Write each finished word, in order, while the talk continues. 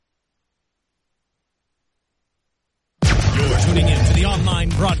tuning in to the online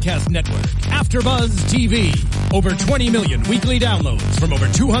broadcast network, AfterBuzz TV. Over 20 million weekly downloads from over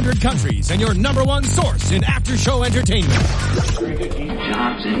 200 countries and your number one source in after-show entertainment.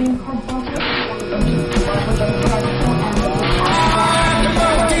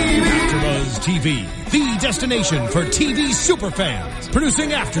 AfterBuzz TV, the destination for TV superfans. Producing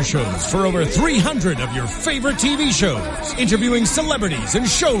aftershows for over 300 of your favorite TV shows. Interviewing celebrities and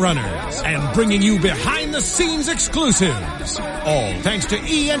showrunners. And bringing you behind-the-scenes exclusives. All thanks to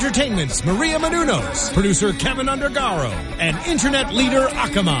E! Entertainment's Maria Menounos, producer Kevin Undergaro, and internet leader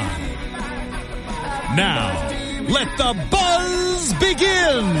Akamai. Now, let the buzz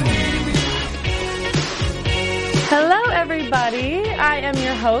begin! Hello, everybody. I am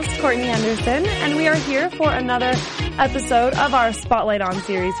your host, Courtney Anderson, and we are here for another episode of our Spotlight On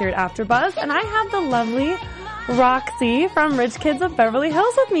series here at AfterBuzz, and I have the lovely Roxy from Rich Kids of Beverly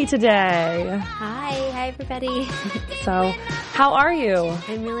Hills with me today. Hi everybody. So, how are you?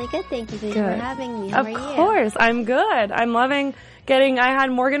 I'm really good, thank you. Thank you for having me. How are you? Of course, I'm good. I'm loving I had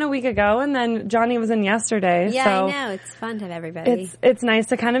Morgan a week ago, and then Johnny was in yesterday. Yeah, so I know. It's fun to have everybody. It's nice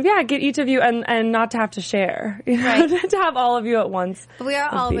to kind of, get each of you and not to have to share. You know, right. To have all of you at once. But we are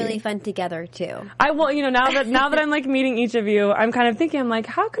all really fun together, too. Now that I'm like meeting each of you, I'm kind of thinking, I'm like,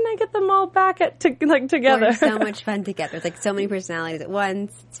 how can I get them all back together? We're so much fun together. It's like so many personalities at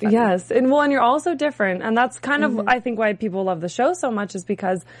once. It's fun. Yes. And you're all so different. And that's kind of, I think, why people love the show so much is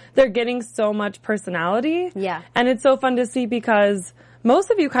because they're getting so much personality. Yeah. And it's so fun to see because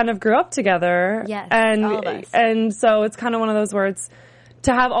most of you kind of grew up together. Yes, and, all of us. And so it's kind of one of those where it's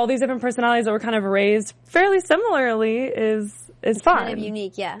to have all these different personalities that were kind of raised fairly similarly is fun. Kind of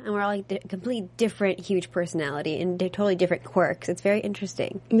unique, yeah. And we're all like completely different, huge personality and totally different quirks. It's very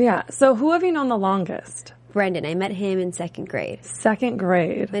interesting. Yeah. So who have you known the longest? Brendan. I met him in second grade. Second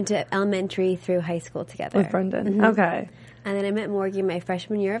grade. Went to elementary through high school together. With Brendan. Okay. And then I met Morgan my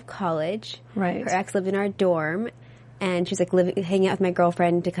freshman year of college. Right. Her ex lived in our dorm. And she's like hanging out with my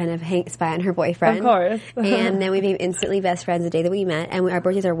girlfriend to kind of spy on her boyfriend. Of course. And then we became instantly best friends the day that we met. And our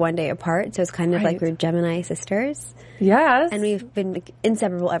birthdays are one day apart, so it's kind of like we're Gemini sisters. Yes. And we've been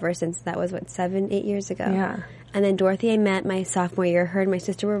inseparable ever since. That was, 7-8 years ago? Yeah. And then Dorothy I met my sophomore year. Her and my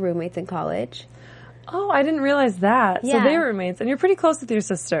sister were roommates in college. Oh, I didn't realize that. Yeah. So they were roommates, and you're pretty close with your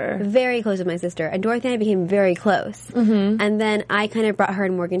sister. Very close with my sister. And Dorothy and I became very close. Mm-hmm. And then I kind of brought her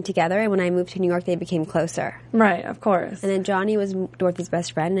and Morgan together, and when I moved to New York, they became closer. Right, of course. And then Johnny was Dorothy's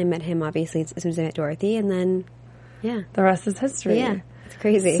best friend, and I met him, obviously, as soon as I met Dorothy, and then, yeah. The rest is history. Yeah, it's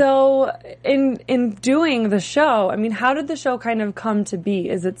crazy. So, in doing the show, I mean, how did the show kind of come to be?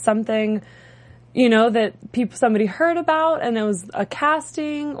 Is it something that somebody heard about and it was a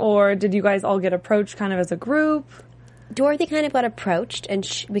casting, or did you guys all get approached kind of as a group? Dorothy kind of got approached, and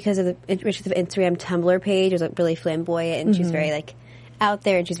because of the Instagram Tumblr page, it was really flamboyant, and she's very out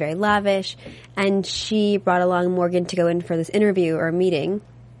there, and she's very lavish, and she brought along Morgan to go in for this interview or a meeting,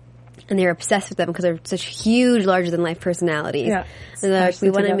 and they were obsessed with them because they're such huge, larger-than-life personalities. Yeah, and they're like, we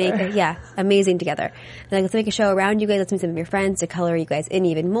want to make amazing together. And like, let's make a show around you guys. Let's meet some of your friends to color you guys in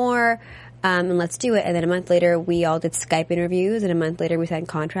even more. And let's do it. And then a month later, we all did Skype interviews, and a month later, we signed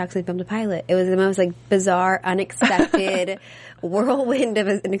contracts and filmed a pilot. It was the most bizarre, unexpected whirlwind of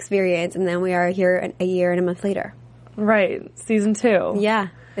an experience. And then we are here a year and a month later. Right, season 2. Yeah.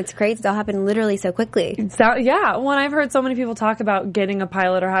 It's crazy. It all happened literally so quickly. I've heard so many people talk about getting a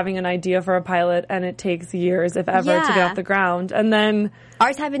pilot or having an idea for a pilot, and it takes years, if ever, to get off the ground. And then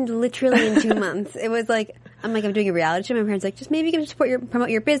ours happened literally in 2 months. It was like, I'm doing a reality show. My parents just maybe you can promote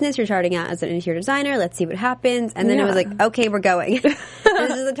your business. You're starting out as an interior designer. Let's see what happes. And then it was like, okay, we're going. This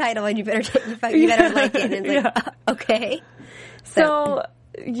is the title, and you better like it. And it's okay. So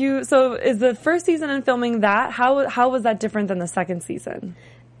is the first season in filming that, how was that different than the second season?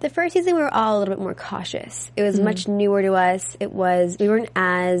 The first season, we were all a little bit more cautious. It was much newer to us. We weren't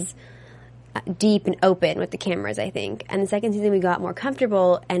as deep and open with the cameras, I think. And the second season, we got more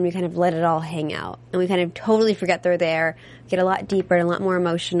comfortable, and we kind of let it all hang out. And we kind of totally forget they're there, get a lot deeper and a lot more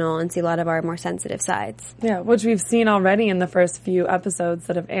emotional, and see a lot of our more sensitive sides. Yeah, which we've seen already in the first few episodes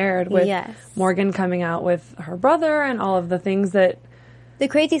that have aired, with Morgan coming out with her brother and all of the things that... The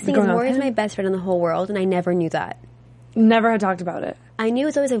craziest thing is Morgan's my best friend in the whole world, and I never knew that. Never had talked about it. I knew it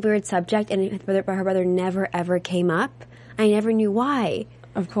was always a weird subject, and her brother never, ever came up. I never knew why.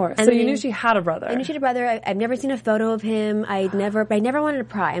 Of course. And so you knew she had a brother. I knew she had a brother. I've never seen a photo of him. I never wanted to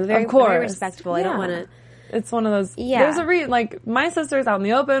pry. I'm very respectful. I don't want to. It's one of those. Yeah. There's a reason. Like, my sister's out in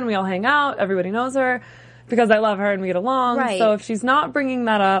the open. We all hang out. Everybody knows her because I love her and we get along. Right. So if she's not bringing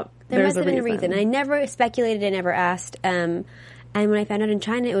that up, there must have been a reason. I never speculated. I never asked. And when I found out in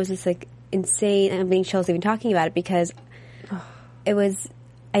China, it was just like insane. I'm being chills even talking about it because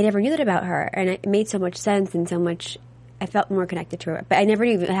I never knew that about her, and it made so much sense and so much. I felt more connected to her, but I never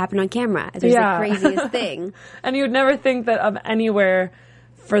knew it happened on camera. It was the craziest thing. And you would never think that of anywhere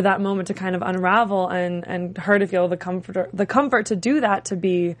for that moment to kind of unravel and her to feel the comfort to do that, to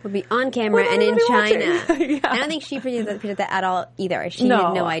be would be on camera and in China. I don't think she predicted that at all either. She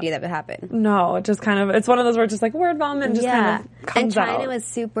had no idea that would happen. No, it just kind of, it's one of those where it's just like word vomit and just kind of comes out. And China was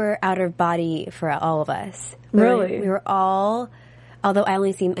super out of body for all of us. Really? We were all, although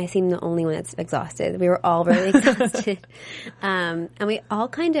I seem the only one that's exhausted. We were all really exhausted. And we all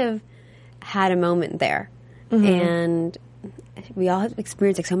kind of had a moment there. And we all had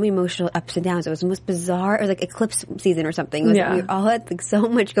experienced like so many emotional ups and downs. It was the most bizarre. It was like eclipse season or something. We all had like so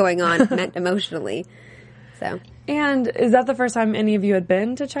much going on emotionally. So. And is that the first time any of you had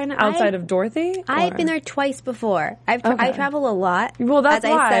been to China outside of Dorothy? I've been there twice before. I travel a lot. Well, that's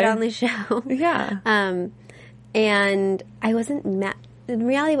as why. I said on the show. Yeah. And I wasn't in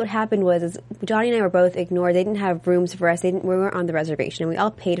reality, what happened was Johnny and I were both ignored. They didn't have rooms for us. We weren't on the reservation. We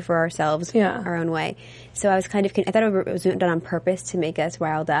all paid for ourselves our own way. So I was kind of, I thought it was done on purpose to make us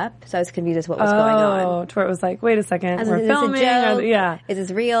riled up. So I was confused as to what was going on. Oh, to where it was like, wait a second, we're is filming. This a joke? Is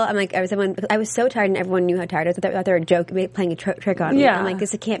this real? I'm like, I was so tired and everyone knew how tired I was. I thought they were playing a trick on me. I'm like,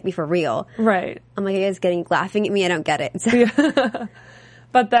 this can't be for real. Right. I'm like, you guys laughing at me? I don't get it. So.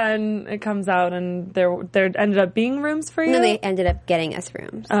 But then it comes out and there ended up being rooms for you? No, they ended up getting us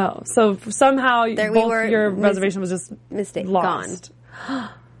rooms. Oh, so somehow your reservation was just lost. Gone.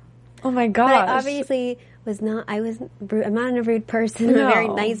 Oh my gosh. But I obviously was not, I'm not a rude person. I'm a very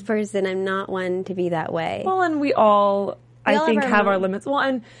nice person. I'm not one to be that way. Well, and we all I think have our limits. Well,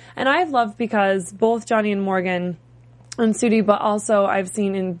 and I've loved because both Johnny and Morgan and Sudi, but also I've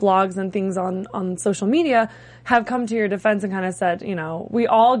seen in blogs and things on social media, have come to your defense and kind of said, we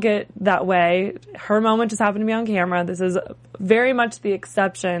all get that way. Her moment just happened to be on camera. This is very much the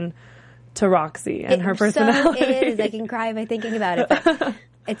exception to Roxy and her personality. So it is. I can cry by thinking about it. But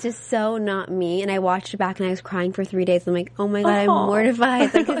it's just so not me. And I watched it back and I was crying for 3 days. I'm like, oh my God, I'm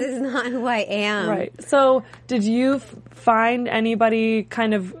mortified. Like, this is not who I am. Right. So did you find anybody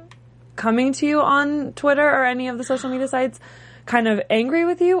kind of coming to you on Twitter or any of the social media sites kind of angry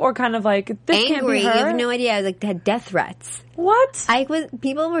with you, or kind of like, this angry, can't be her? You have no idea. I was like, had death threats. What?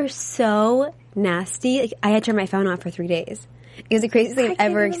 People were so nasty. Like, I had to turn my phone off for 3 days. It was the craziest thing I've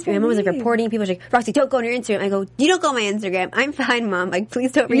ever experienced. My mom was like reporting. People were like, Roxy, don't go on your Instagram. I go, you don't go on my Instagram. I'm fine, Mom. Like,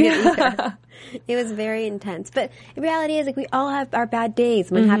 please don't read it either. It was very intense. But the reality is, like, we all have our bad days.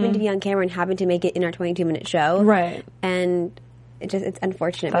 One happened to be on camera and happened to make it in our 22-minute show. Right. And it's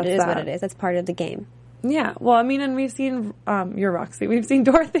unfortunate, but it is what it is. That's part of the game. Yeah. Well, I mean, and we've seen your Roxy. We've seen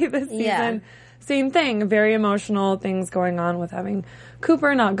Dorothy this season. Yeah. Same thing. Very emotional things going on with having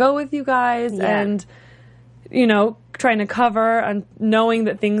Cooper not go with you guys and, trying to cover and knowing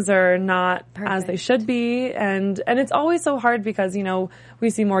that things are not as they should be. And it's always so hard because, we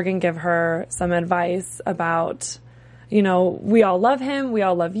see Morgan give her some advice about, we all love him. We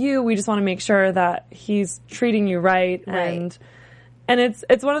all love you. We just want to make sure that he's treating you right. And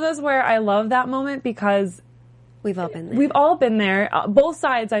it's one of those where I love that moment because we've all been there. We've all been there. Both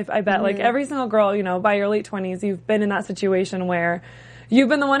sides, I bet. Like every single girl, by your late 20s, you've been in that situation where you've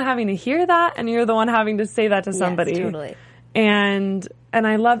been the one having to hear that and you're the one having to say that to somebody. Yes, totally. And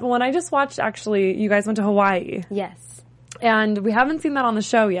I love when I just watched, actually, you guys went to Hawaii. Yes. And we haven't seen that on the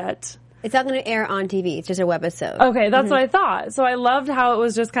show yet. It's not going to air on TV. It's just a webisode. Okay, that's what I thought. So I loved how it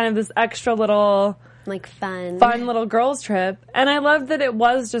was just kind of this extra little... like fun little girls trip. And I loved that it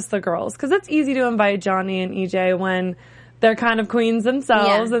was just the girls. Because it's easy to invite Johnny and EJ when they're kind of queens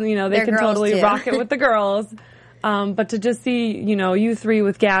themselves and, they can totally rock it with the girls. But to just see, you three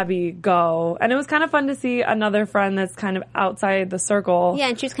with Gabby go. And it was kind of fun to see another friend that's kind of outside the circle. Yeah,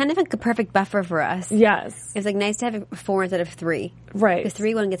 and she was kind of like a perfect buffer for us. Yes. It's like nice to have 4 instead of 3. Right. Because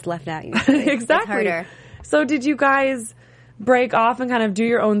 3 one gets left out usually. Exactly. It's harder. So did you guys break off and kind of do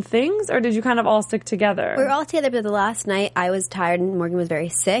your own things, or did you kind of all stick together? We were all together, but the last night I was tired and Morgan was very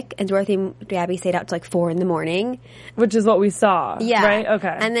sick, and Dorothy and Gabby stayed out till like 4 a.m. Which is what we saw. Yeah. Right?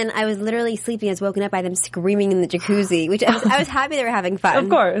 Okay. And then I was literally sleeping. I was woken up by them screaming in the jacuzzi, which I was happy they were having fun. Of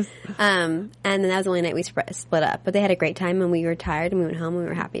course. And then that was the only night we split up. But they had a great time, and we were tired, and we went home, and we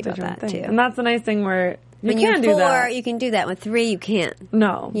were happy about that too. And that's the nice thing where when you can do that. You can do that. With 3, you can't.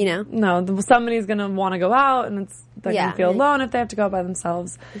 No. No. Somebody's going to want to go out, and they're going to feel alone if they have to go by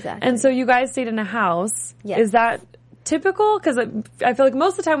themselves. Exactly. And so you guys stayed in a house. Yes. Is that typical? Because I feel like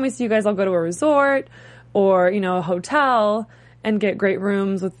most of the time we see you guys all go to a resort or, a hotel and get great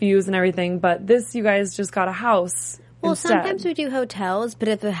rooms with views and everything. But you guys just got a house. Well, instead. sometimes we do hotels, but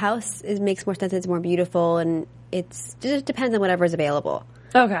if the house makes more sense, it's more beautiful and it just depends on whatever's available.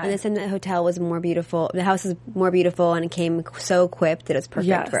 Okay. And this time the hotel was more beautiful. The house is more beautiful, and it came so equipped that it's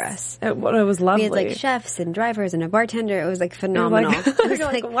perfect for us. It was lovely. We had like chefs and drivers and a bartender. It was like phenomenal. It was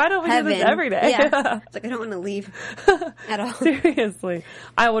like, why don't we do this every day? Yeah. It's like I don't want to leave at all. Seriously,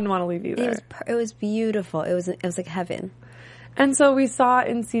 I wouldn't want to leave either. It was beautiful. It was like heaven. And so we saw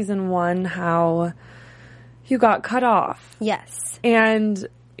in season 1 how you got cut off. Yes. And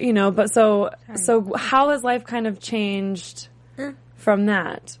but so how has life kind of changed from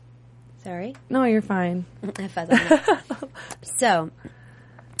that? Sorry. No, you're fine. I fuzz on that. So,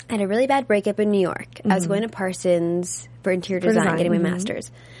 I had a really bad breakup in New York. I was going to Parsons for interior design, getting my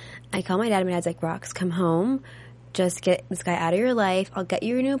master's. I called my dad, and my dad's like, Rox, come home. Just get this guy out of your life. I'll get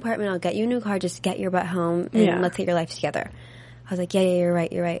you a new apartment. I'll get you a new car. Just get your butt home, and let's get your life together. I was like, yeah, you're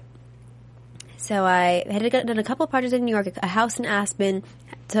right. So I had done a couple of projects in New York, a house in Aspen.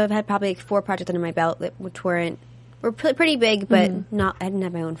 So I've had probably like 4 projects under my belt, which were pretty big, but I didn't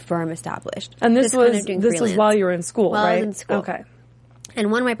have my own firm established. And this was while you were in school, while right? I was in school. Okay.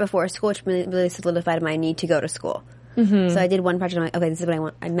 And one right before school, which really solidified my need to go to school. So I did one project, and I'm like, okay, this is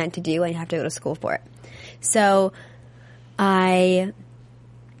what I meant to do. I have to go to school for it. So I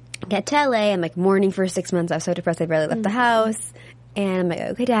get to LA. I'm like mourning for 6 months. I was so depressed I barely left the house. And I'm like,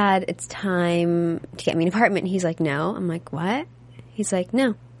 okay, Dad, it's time to get me an apartment. And he's like, no. I'm like, what? He's like,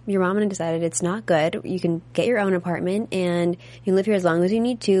 no. Your mom and I decided it's not good. You can get your own apartment and you can live here as long as you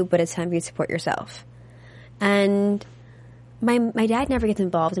need to, but it's time for you to support yourself. And my dad never gets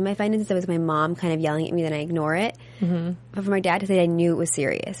involved in my finances. It was my mom kind of yelling at me, then I ignore it. But for my dad to say, I knew it was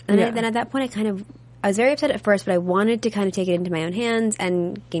serious. And then at that point, I was very upset at first, but I wanted to kind of take it into my own hands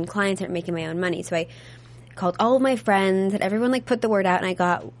and gain clients and start making my own money. So I called all of my friends, had everyone like put the word out, and I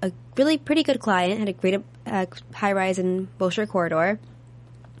got a really pretty good client, had a great high-rise in Wilshire Corridor.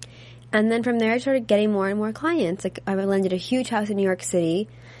 And then from there, I started getting more and more clients. Like I landed a huge house in New York City,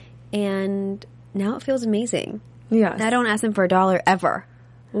 and now it feels amazing. Yeah. I don't ask them for $1 ever.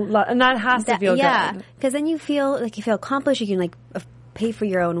 And that has to feel good. Yeah, because then you feel accomplished. You can like pay for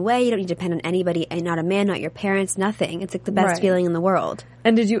your own way. You don't need to depend on anybody, and not a man, not your parents, nothing. It's like the best feeling in the world.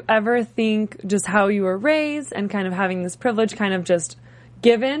 And did you ever think just how you were raised and kind of having this privilege kind of just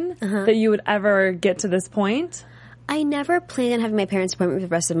given that you would ever get to this point? I never planned on having my parents support me for the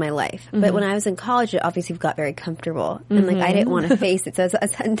rest of my life. But when I was in college, it obviously got very comfortable. And like I didn't want to face it. So I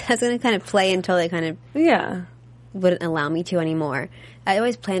was going to kind of play until they kind of wouldn't allow me to anymore. I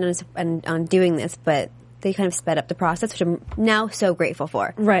always planned on doing this, but they kind of sped up the process, which I'm now so grateful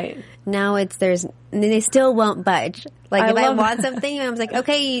for. Right. Now they still won't budge. Like if I want something, I was like,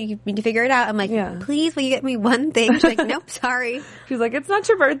 okay, you need to figure it out. I'm like, please, will you get me one thing? She's like, nope, sorry. She's like, it's not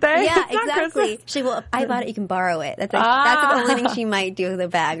your birthday. Yeah, it's exactly. She's like, well, I bought it, you can borrow it. That's the only thing she might do with a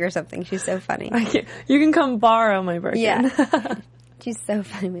bag or something. She's so funny. You can come borrow my Birkin. Yeah. She's so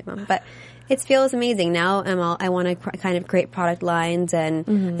funny, my mom. But it feels amazing. Now I want to kind of create product lines and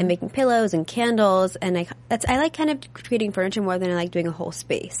I'm making pillows and candles, and I like kind of creating furniture more than I like doing a whole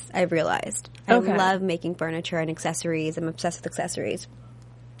space. I've realized I love making furniture and accessories. I'm obsessed with accessories,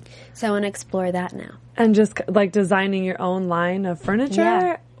 so I want to explore that now. And just like designing your own line of furniture.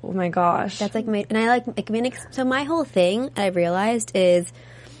 Yeah. Oh my gosh, that's like and I like so my whole thing I've realized is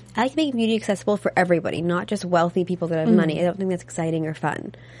I like to make beauty accessible for everybody, not just wealthy people that have money. I don't think that's exciting or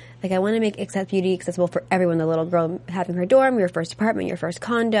fun. Like, I want to make beauty accessible for everyone. The little girl having her dorm, your first apartment, your first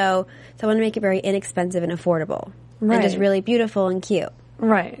condo. So I want to make it very inexpensive and affordable. Right. And just really beautiful and cute.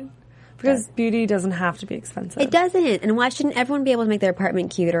 Right. Because beauty doesn't have to be expensive. It doesn't. And why shouldn't everyone be able to make their apartment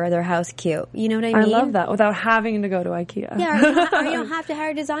cute or their house cute? You know what I mean? I love that. Without having to go to IKEA. Yeah, or you don't have to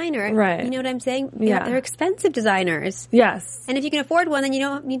hire a designer. Right. You know what I'm saying? Yeah. They're expensive designers. Yes. And if you can afford one, then you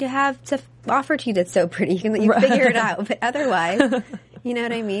don't need to have stuff offered to you that's so pretty. You can figure it out. But otherwise, you know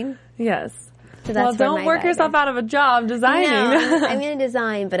what I mean? Yes. So well, don't work yourself out of a job designing. No, I'm going to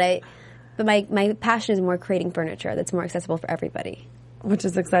design, but my passion is more creating furniture that's more accessible for everybody. Which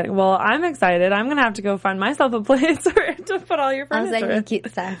is exciting. Well, I'm excited. I'm going to have to go find myself a place to put all your furniture. I'll send you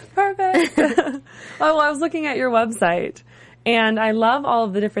cute stuff. Perfect. Well, I was looking at your website, and I love all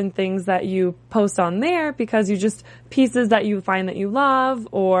of the different things that you post on there because you just pieces that you find that you love,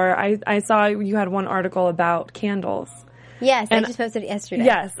 or I saw you had one article about candles. Yes, I just posted it yesterday.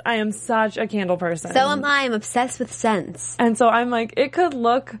 Yes, I am such a candle person. So am I. I'm obsessed with scents. And so I'm like, it could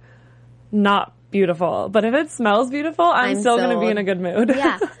look not beautiful, but if it smells beautiful, I'm still going to be in a good mood.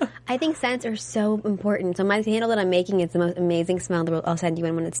 Yeah. I think scents are so important. So my candle that I'm making is the most amazing smell in the world. I'll send you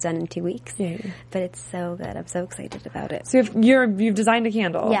one when it's done in 2 weeks. Yeah. But it's so good. I'm so excited about it. So you've designed a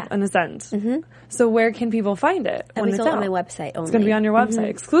candle and a scent. Mm-hmm. So where can people find it? It'll be sold on my website only. It's going to be on your website.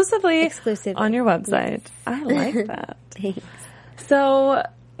 Exclusively on your website. Yes. I like that. Thanks. So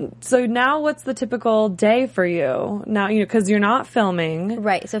now what's the typical day for you? Now, because you're not filming.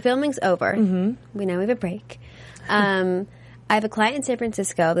 Right. So filming's over. Mm-hmm. We have a break. I have a client in San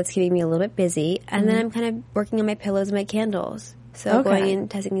Francisco that's keeping me a little bit busy, and then I'm kind of working on my pillows and my candles. So going in,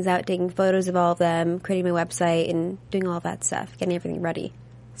 testing these out, taking photos of all of them, creating my website, and doing all of that stuff, getting everything ready.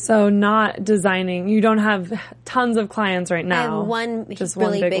 So not designing. You don't have tons of clients right now. I have one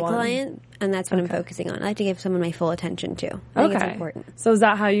really big client, and that's what I'm focusing on. I like to give someone my full attention to. I think it's important. So is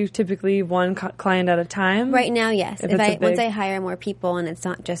that how you typically one client at a time? Right now, yes. Once I hire more people and it's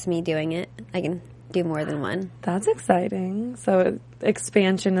not just me doing it, I can do more than one. That's exciting. So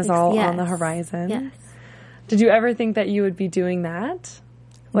expansion is all on the horizon. Yes. Did you ever think that you would be doing that?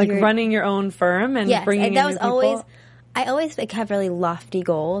 Like running your own firm and bringing in new people? I always have really lofty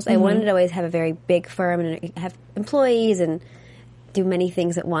goals. I wanted to always have a very big firm and have employees and do many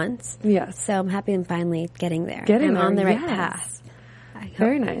things at once. Yes. So I'm happy I'm finally getting there. I'm on the right path.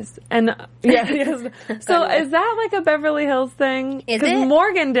 Very nice. And yes. So is that like a Beverly Hills thing? Is it? Because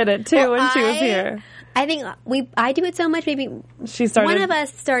Morgan did it too when she was here. I think I do it so much. Maybe she started. One of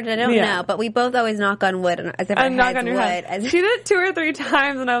us started. I don't know, but we both always knock on wood as if our heads would. She did it 2 or 3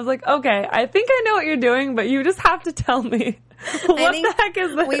 times, and I was like, "Okay, I think I know what you're doing, but you just have to tell me what the heck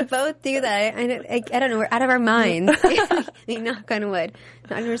is this?" We both do that. I don't know. We're out of our minds. We knock on wood.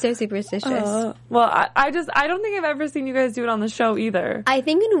 We're so superstitious. Well, I don't think I've ever seen you guys do it on the show either. I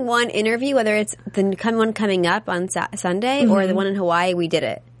think in one interview, whether it's the one coming up on Sunday or the one in Hawaii, we did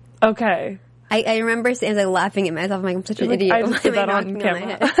it. Okay. I remember laughing at myself. I'm like, I'm such an idiot. I just did that on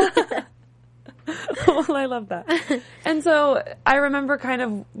camera. Well, I love that. And so I remember kind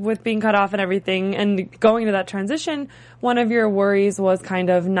of with being cut off and everything and going to that transition, one of your worries was kind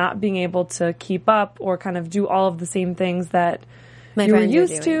of not being able to keep up or kind of do all of the same things that you were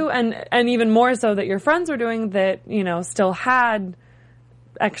used to, and even more so that your friends were doing that, still had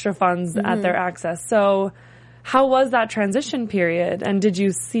extra funds at their access. So how was that transition period? And did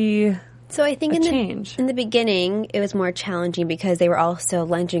you see... So I think in the beginning, it was more challenging because they were all still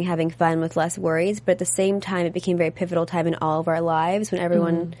lunching, having fun with less worries. But at the same time, it became a very pivotal time in all of our lives when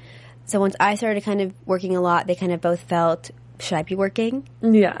everyone... So once I started kind of working a lot, they kind of both felt, should I be working?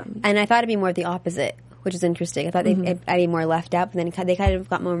 Yeah. And I thought it'd be more of the opposite, which is interesting. I thought I'd be more left out, but then they kind of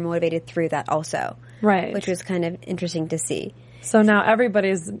got more motivated through that also. Right. Which was kind of interesting to see. So now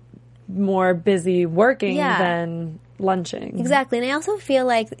everybody's more busy working than... lunching. Exactly. And I also feel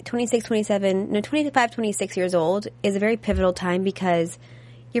like 25, 26 years old is a very pivotal time because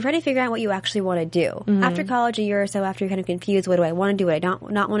you're trying to figure out what you actually want to do. After college, a year or so after, you're kind of confused. What do I want to do? What I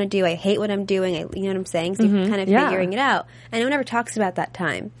don't not want to do? I hate what I'm doing. You know what I'm saying? So you're kind of figuring it out. And no one ever talks about that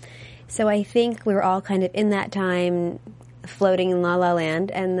time. So I think we were all kind of in that time floating in la la land.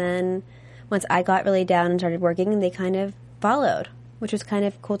 And then once I got really down and started working, they kind of followed, which was kind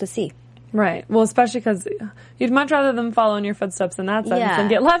of cool to see. Right. Well, especially because you'd much rather them follow in your footsteps in that sense than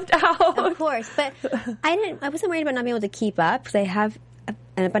get left out. Of course. But I wasn't worried about not being able to keep up because I have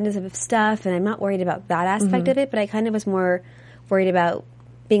an abundance of stuff and I'm not worried about that aspect of it, but I kind of was more worried about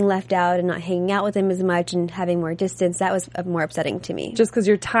being left out and not hanging out with them as much and having more distance. That was more upsetting to me. Just because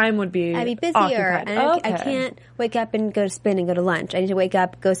your time would be I'd be busier. Occupied. And I can't wake up and go to spin and go to lunch. I need to wake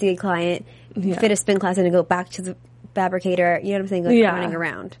up, go see a client, fit a spin class in and go back to the fabricator, you know what I'm saying, running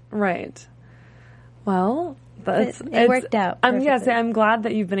around. Right. Well, it worked out. I'm glad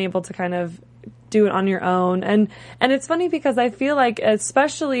that you've been able to kind of do it on your own. And it's funny because I feel like,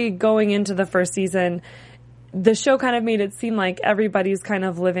 especially going into the first season, the show kind of made it seem like everybody's kind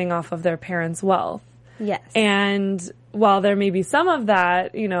of living off of their parents' wealth. Yes. And while there may be some of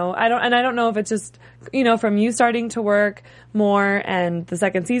that, I don't know if it's just, from you starting to work more and the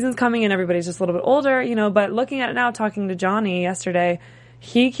second season's coming and everybody's just a little bit older, but looking at it now, talking to Johnny yesterday,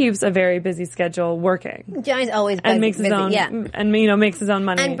 he keeps a very busy schedule working. Johnny's always busy. And makes his own, and makes his own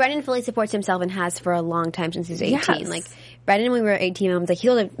money. And Brendan fully supports himself and has for a long time since he was 18. Yes. Like, Brendan, when we were 18, Mom was like, he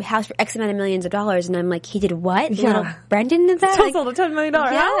sold a house for X amount of millions of dollars. And I'm like, he did what? Yeah. Little Brendan did that? Still sold a $10 million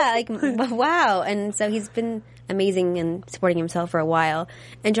house? Yeah, wow. And so he's been amazing and supporting himself for a while.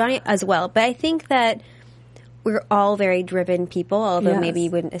 And Johnny as well. But I think that we're all very driven people, although maybe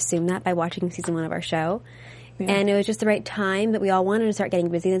you wouldn't assume that by watching season 1 of our show. Yeah. And it was just the right time that we all wanted to start getting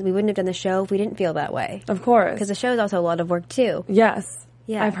busy. We wouldn't have done the show if we didn't feel that way. Of course. Because the show is also a lot of work, too. Yes.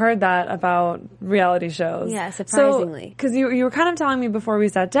 Yeah. I've heard that about reality shows. Yeah, surprisingly. Because you were kind of telling me before we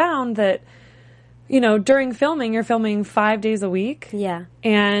sat down that, you know, during filming, you're filming 5 days a week. Yeah.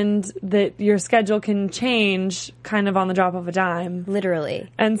 And that your schedule can change kind of on the drop of a dime. Literally.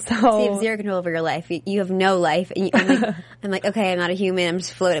 And so you have zero control over your life. You have no life. And I'm like, okay, I'm not a human. I'm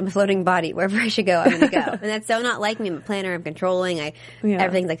just floating. I'm a floating body. Wherever I should go, I'm going to go. And that's so not like me. I'm a planner. I'm controlling.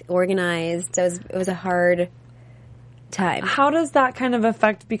 Everything's like organized. So it was a hard time. How does that kind of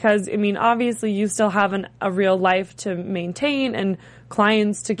affect, because, I mean, obviously you still have a real life to maintain and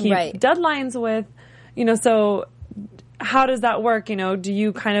clients to keep deadlines with, you know, so how does that work? You know,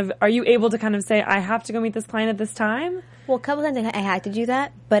 are you able to kind of say, I have to go meet this client at this time? Well, a couple times I had to do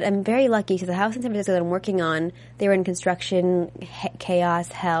that, but I'm very lucky. So the house in San Francisco that I'm working on, they were in construction chaos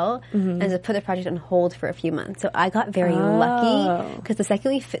hell, and so put the project on hold for a few months. So I got very lucky, because the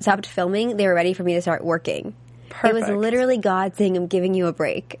second we stopped filming, they were ready for me to start working. Perfect. It was literally God saying, I'm giving you a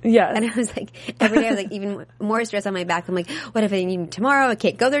break. Yes. And I was like, every day I was like, even more stress on my back. I'm like, what if I need tomorrow? I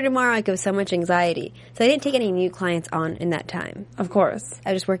can't go there tomorrow. I go so much anxiety. So I didn't take any new clients on in that time. Of course.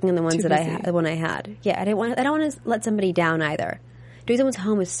 I was just working on the ones the one I had. Yeah, I don't want to let somebody down either. Doing someone's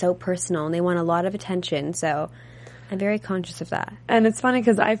home is so personal, and they want a lot of attention. So I'm very conscious of that. And it's funny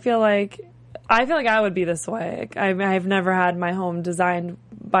because I feel like I would be this way. I've never had my home designed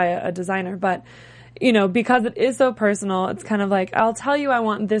by a designer, but, you know, because it is so personal, it's kind of like, I'll tell you I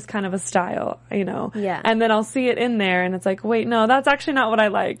want this kind of a style, you know? Yeah. And then I'll see it in there and it's like, wait, no, that's actually not what I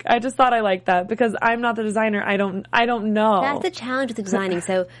like. I just thought I liked that because I'm not the designer. I don't know. That's the challenge with designing.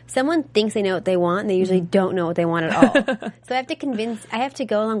 So someone thinks they know what they want and they usually don't know what they want at all. So I have to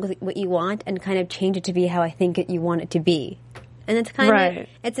go along with what you want and kind of change it to be how I think you want it to be. And it's kind of,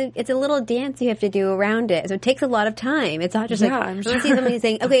 it's a little dance you have to do around it. So it takes a lot of time. It's not just like, I'm sure. I see somebody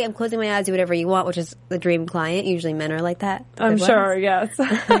saying, okay, I'm closing my eyes, do whatever you want, which is the dream client. Usually men are like that. I'm sure, yes.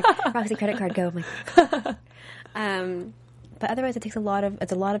 Like, Roxy, credit card, go. I'm like, but otherwise it takes a lot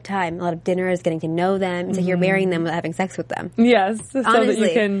of time, a lot of dinners, getting to know them. It's like you're marrying them without having sex with them. Yes, so honestly, that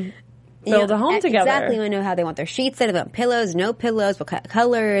you can build a home together. Exactly. I know how they want their sheets set, about pillows, no pillows, what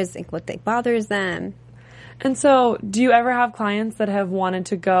colors, what bothers them. And so, do you ever have clients that have wanted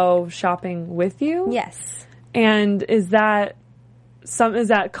to go shopping with you? Yes. And is that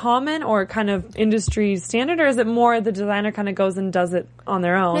common or kind of industry standard, or is it more the designer kind of goes and does it on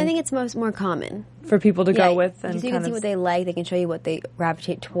their own? No, I think it's more common for people to go with. And so you can see what they like. They can show you what they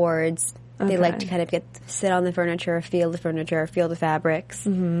gravitate towards. They like to kind of sit on the furniture, feel the furniture, feel the fabrics.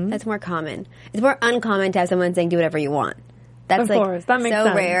 Mm-hmm. That's more common. It's more uncommon to have someone saying, do whatever you want. That's of course. That makes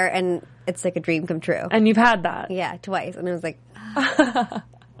sense. rare, and it's like a dream come true. And you've had that. Yeah, twice. And I was like,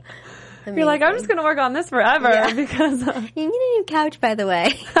 you're like, I'm just going to work on this forever because... You need a new couch, by the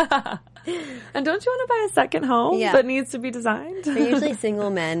way. And don't you want to buy a second home that needs to be designed? They're usually single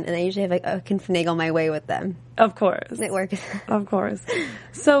men, and I usually have I can finagle my way with them. Of course. It works. Of course.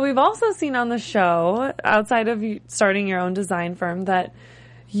 So we've also seen on the show, outside of you starting your own design firm, that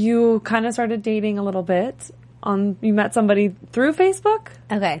you kind of started dating a little bit. You met somebody through Facebook?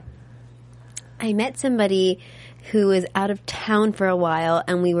 Okay. I met somebody who was out of town for a while,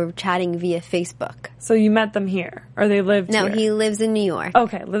 and we were chatting via Facebook. So you met them here, or they lived here? No, he lives in New York.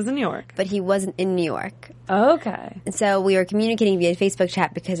 Okay, lives in New York. But he wasn't in New York. Okay. And so we were communicating via Facebook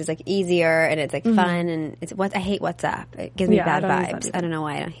chat because it's like easier and it's like fun, and I hate WhatsApp. It gives me bad vibes. I don't know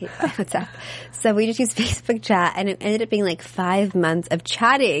why I don't hate WhatsApp. So we just used Facebook chat, and it ended up being like 5 months of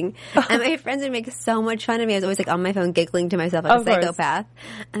chatting. And my friends would make so much fun of me. I was always like on my phone giggling to myself like a psychopath.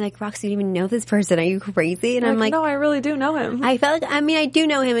 And like, Roxy, you don't even know this person. Are you crazy? And I'm like, no, I really do know him. I felt like, I do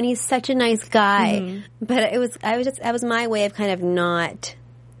know him, and he's such a nice guy. But that was my way of kind of not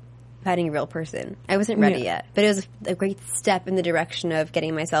finding a real person. I wasn't ready yet, but it was a great step in the direction of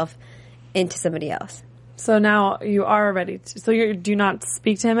getting myself into somebody else. So now you are ready do you not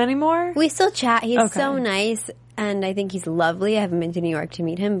speak to him anymore? We still chat. He's so nice, and I think he's lovely. I haven't been to New York to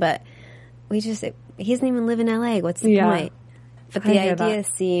meet him, but he doesn't even live in LA. What's the point? But the idea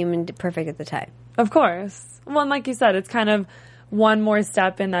seemed perfect at the time. Of course. Well, and like you said, it's kind of one more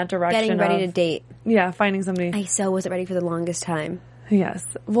step in that direction. Getting ready to date. Yeah, finding somebody. I so wasn't ready for the longest time. Yes.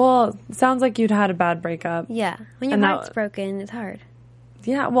 Well, it sounds like you'd had a bad breakup. Yeah. When your heart's broken, it's hard.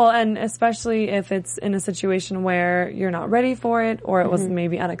 Yeah, well, and especially if it's in a situation where you're not ready for it, or it was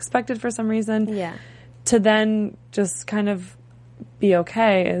maybe unexpected for some reason. Yeah. To then just kind of be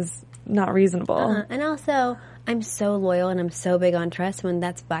okay is not reasonable. And also, I'm so loyal and I'm so big on trust. When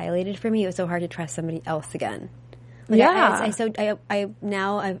that's violated for me, it was so hard to trust somebody else again. Like I've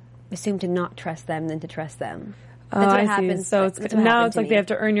assumed to not trust them than to trust them. That's what I happens. see. So That's what now happened it's to like me. they have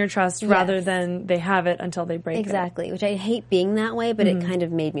to earn your trust rather Yes. than they have it until they break it. Exactly, which I hate being that way, but it kind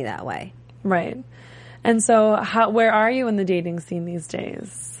of made me that way. Right. And so where are you in the dating scene these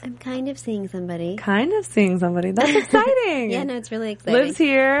days? I'm kind of seeing somebody. Kind of seeing somebody. That's exciting. Yeah, no, it's really exciting. Lives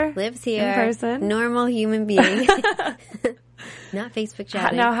here. Lives here. In person. Normal human being. Not Facebook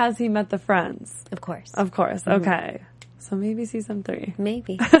chatting. Now, has he met the friends? Of course. Of course. Okay. So maybe season 3.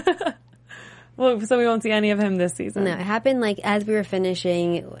 Maybe. Well, so we won't see any of him this season. No, it happened like as we were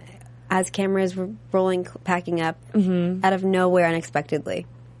finishing, as cameras were rolling, packing up, out of nowhere unexpectedly.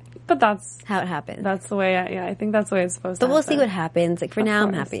 But that's How it happened. the way, I think that's the way it's supposed to But we'll happen. see what happens. Like for now, I'm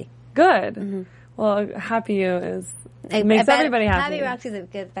course. happy. Good. Well, happy you is Like, makes everybody happy. Happy Roxy's a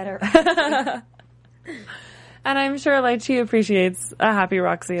good, better. And I'm sure like she appreciates a happy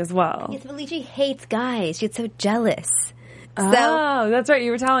Roxy as well. Yes, but she hates guys. She gets so jealous. So Oh, that's right.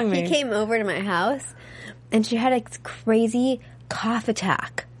 You were telling me. he came over to my house, and she had a crazy cough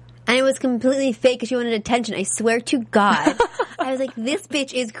attack. And it was completely fake because she wanted attention. I swear to God. I was like, this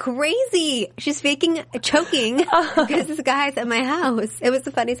bitch is crazy. She's faking choking because this guy's at my house. It was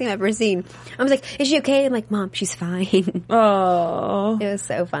the funniest thing I've ever seen. I was like, is she okay? I'm like, Mom, she's fine. Oh. It was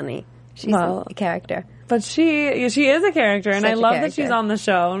so funny. She's Well, a character. But she is a character, and I Such a love that character. she's on the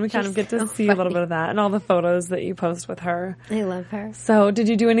show, and we kind She's of get to so see a little funny. bit of that and all the photos that you post with her. I love her. So, did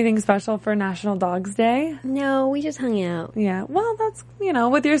you do anything special for National Dogs Day? No, we just hung out. Yeah. Well, that's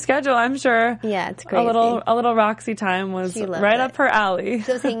with your schedule, I'm sure. Yeah, it's crazy. A little Roxy time was She loved right it. up her alley.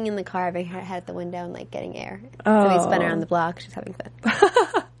 She was hanging in the car, having her head at the window and like getting air. So we spun around the block. She's having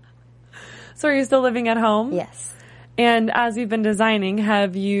fun. So, are you still living at home? Yes. And as you've been designing,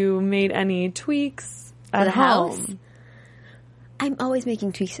 have you made any tweaks at the home? house? I'm always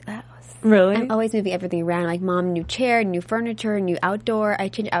making tweaks to the house. Really? I'm always moving everything around. Like, Mom, new chair, new furniture, new outdoor. I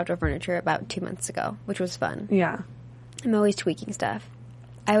changed outdoor furniture about 2 months ago, which was fun. Yeah. I'm always tweaking stuff.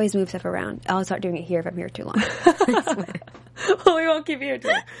 I always move stuff around. I'll start doing it here if I'm here too long. I swear. Well, we won't keep you here too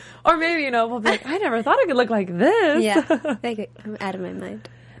long. Or maybe, we'll be like, I never thought it could look like this. Yeah. I'm out of my mind.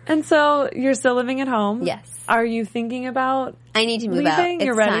 And so you're still living at home? Yes. Are you thinking about I need to move out. leaving? It's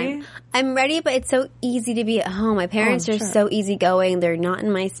You're ready? time. I'm ready, but it's so easy to be at home. My parents Oh, are sure. so easygoing. They're not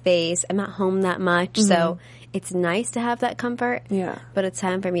in my space. I'm not home that much, so it's nice to have that comfort. Yeah. But it's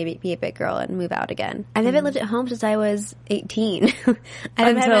time for me to be a big girl and move out again. I haven't lived at home since I was 18. I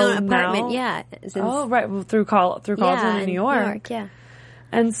haven't had my own Until apartment. now? Yeah. Since, Oh, right. Well, through college yeah, in New York. Yeah.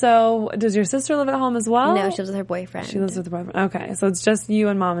 And so does your sister live at home as well? No, she lives with her boyfriend. She lives with her boyfriend. Okay. So it's just you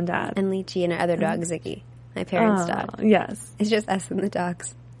and Mom and Dad. and Lychee and our other dog, Ziggy. My parents' Oh, dog. yes. It's just us and the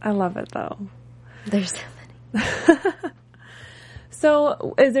dogs. I love it though. They're so funny.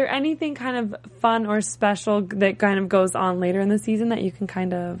 So is there anything kind of fun or special that kind of goes on later in the season that you can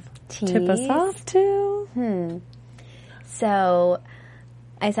kind of tip us Tease? off to? So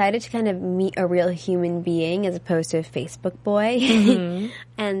I decided to kind of meet a real human being as opposed to a Facebook boy.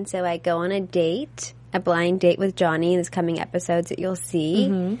 And so I go on a date, a blind date with Johnny in this coming episodes that you'll see.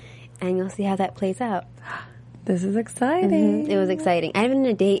 And you'll see how that plays out. This is exciting. It was exciting. I haven't been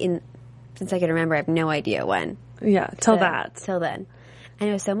on a date since I can remember. I have no idea when. Yeah, till So, that. Till then. And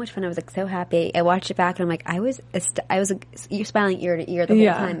it was so much fun. I was like so happy. I watched it back and I'm like, you're smiling ear to ear the whole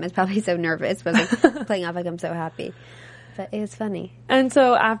Yeah. time. I was probably so nervous, but I was like playing off like I'm so happy. But it was funny. And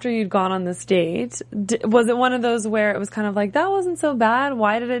so after you'd gone on this date, was it one of those where it was kind of like, that wasn't so bad?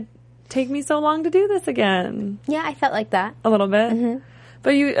 Why did it take me so long to do this again? Yeah, I felt like that. A little bit.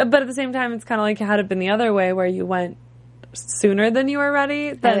 But at the same time, it's kind of like, had it been the other way where you went sooner than you were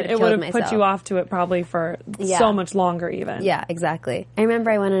ready, then would've it would killed have put myself. you off to it probably for Yeah. so much longer even. Yeah, exactly. I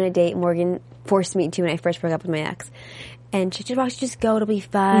remember I went on a date Morgan forced me to when I first broke up with my ex. And she said, well, just go. It'll be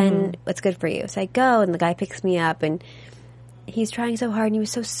fun. What's good for you? So I go, and the guy picks me up, and he's trying so hard, and he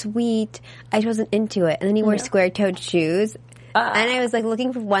was so sweet. I just wasn't into it. And then he wore square-toed shoes. And I was like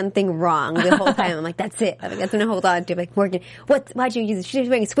looking for one thing wrong the whole time. I'm like, that's it. I'm like, that's what I hold on to. I'm like, Morgan, why'd you use it? She was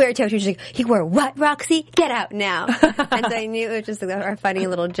wearing square-toed shoes. She's like, he wore what, Roxy? Get out now. And so I knew it was just like our funny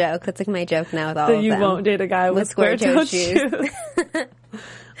little joke. That's like my joke now with all So of you them. won't date a guy with square-toed shoes.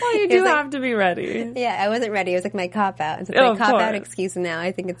 Well, you do was like- have to be ready. Yeah, I wasn't ready. It was like my cop-out. It's Oh, my of cop-out course. excuse now.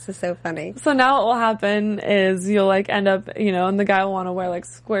 I think it's just so funny. So now what will happen is you'll like end up, and the guy will want to wear like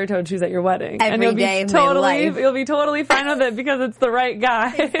square-toed shoes at your wedding. and Every you'll be day of my life. You'll be totally fine with it because it's the right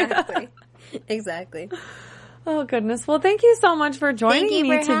guy. Exactly. Exactly. Oh goodness. Well, thank you so much for joining Thank you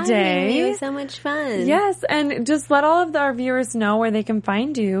me for today. having me. It was so much fun. Yes, and just let all of our viewers know where they can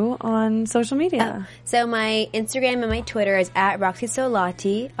find you on social media. So my Instagram and my Twitter is at Roxy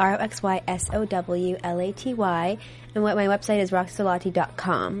Solati, RoxySowlaty. And my website is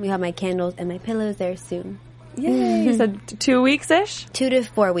roxysolati.com. We have my candles and my pillows there soon. Yay. You said 2 weeks-ish? 2 to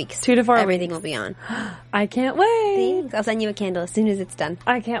 4 weeks. 2 to 4 Everything weeks. will be on. I can't wait. Thanks. I'll send you a candle as soon as it's done.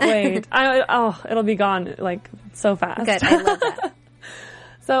 I can't wait. It'll be gone like so fast. Good. I love that.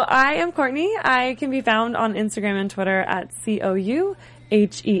 So I am Courtney. I can be found on Instagram and Twitter at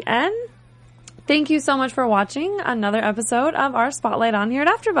COUHEN. Thank you so much for watching another episode of our Spotlight on here at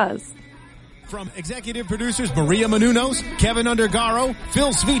AfterBuzz. From executive producers Maria Menounos, Kevin Undergaro,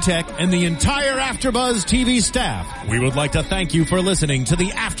 Phil Svitek, and the entire AfterBuzz TV staff, we would like to thank you for listening to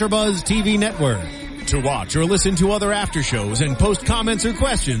the AfterBuzz TV network. To watch or listen to other after shows and post comments or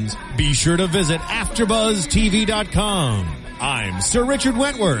questions, be sure to visit AfterBuzzTV.com. I'm Sir Richard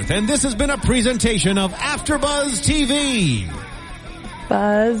Wentworth, and this has been a presentation of AfterBuzz TV.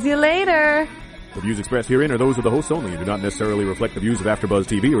 Buzz you later. The views expressed herein are those of the hosts only and do not necessarily reflect the views of AfterBuzz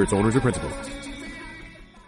TV or its owners or principals.